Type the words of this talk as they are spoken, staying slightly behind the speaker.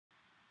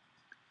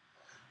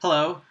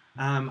Hello,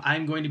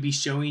 I'm going to be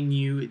showing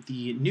you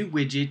the new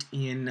widget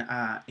in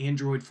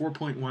Android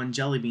 4.1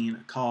 Jelly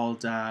Bean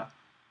called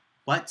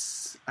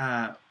What's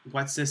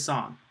This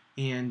Song?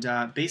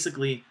 And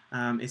basically,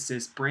 it's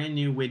this brand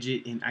new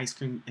widget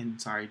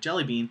in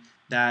Jelly Bean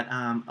that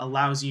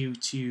allows you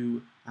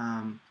to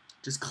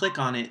just click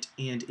on it,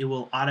 and it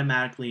will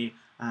automatically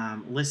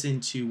listen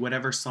to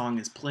whatever song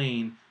is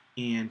playing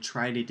and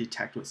try to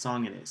detect what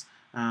song it is.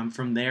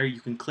 From there,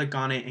 you can click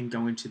on it and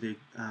go into the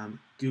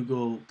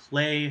Google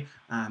Play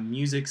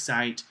music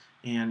site,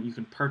 and you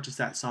can purchase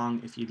that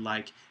song if you'd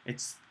like.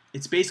 It's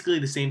basically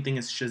the same thing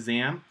as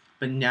Shazam,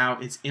 but now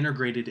it's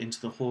integrated into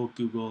the whole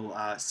Google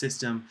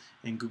system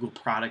and Google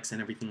products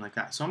and everything like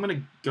that. So I'm going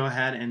to go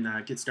ahead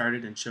and get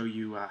started and show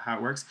you how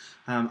it works.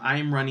 I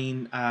am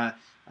running, of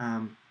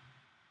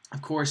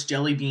course,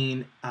 Jelly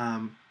Bean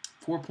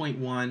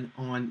 4.1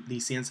 on the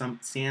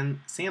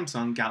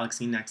Samsung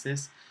Galaxy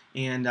Nexus,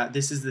 and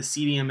this is the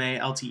CDMA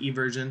LTE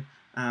version,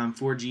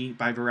 4G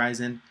by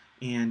Verizon,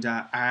 and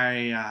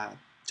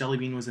Jelly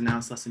Bean was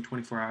announced less than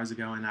 24 hours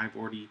ago, and I've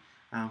already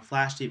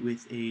flashed it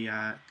with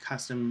a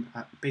custom,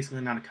 basically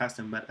not a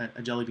custom, but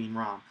a Jelly Bean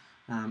ROM.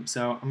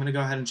 So I'm going to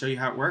go ahead and show you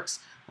how it works.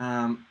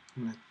 I'm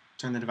going to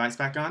turn the device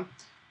back on.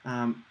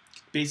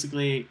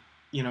 Basically,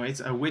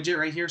 it's a widget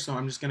right here, so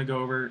I'm just going to go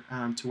over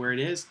to where it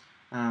is.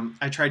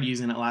 I tried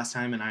using it last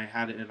time, and I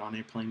had it on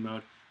airplane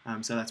mode,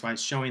 so that's why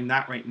it's showing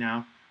that right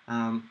now.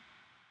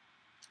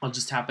 I'll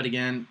just tap it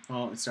again.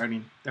 Oh, it's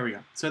starting. There we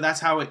go. So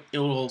that's how it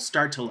will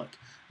start to look.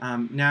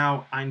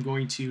 Now I'm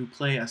going to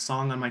play a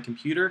song on my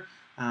computer,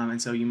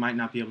 and so you might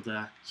not be able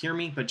to hear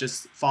me, but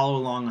just follow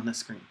along on the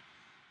screen.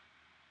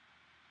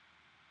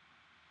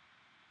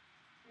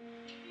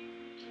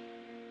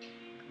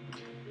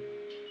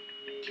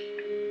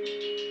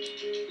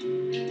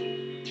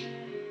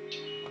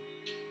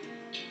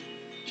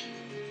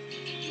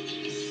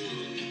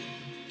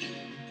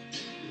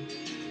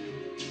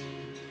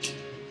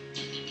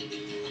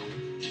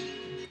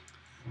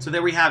 So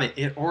there we have it.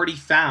 It already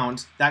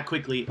found, that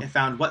quickly, it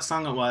found what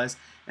song it was.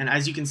 And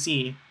as you can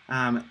see,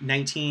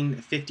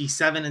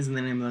 1957 is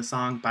the name of the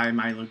song by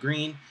Milo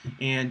Green.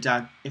 And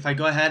if I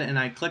go ahead and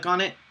I click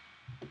on it,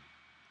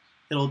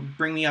 it'll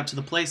bring me up to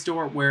the Play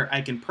Store where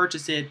I can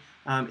purchase it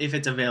if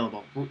it's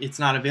available. It's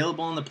not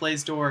available in the Play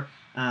Store,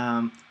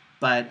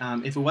 but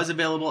if it was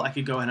available, I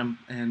could go ahead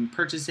and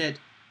purchase it.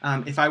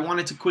 If I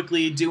wanted to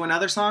quickly do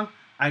another song,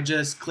 I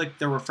just click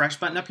the refresh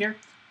button up here,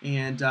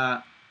 and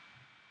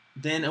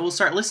then it will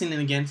start listening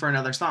again for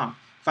another song.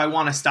 If I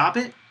want to stop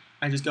it,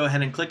 I just go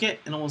ahead and click it,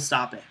 and it will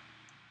stop it.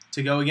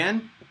 To go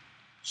again,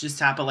 just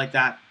tap it like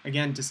that.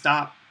 Again, to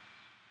stop,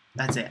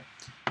 that's it.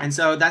 And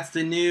so that's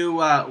the new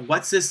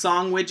What's This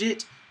Song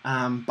widget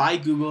by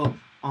Google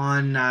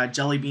on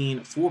Jelly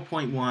Bean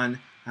 4.1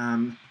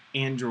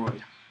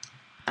 Android.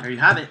 There you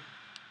have it.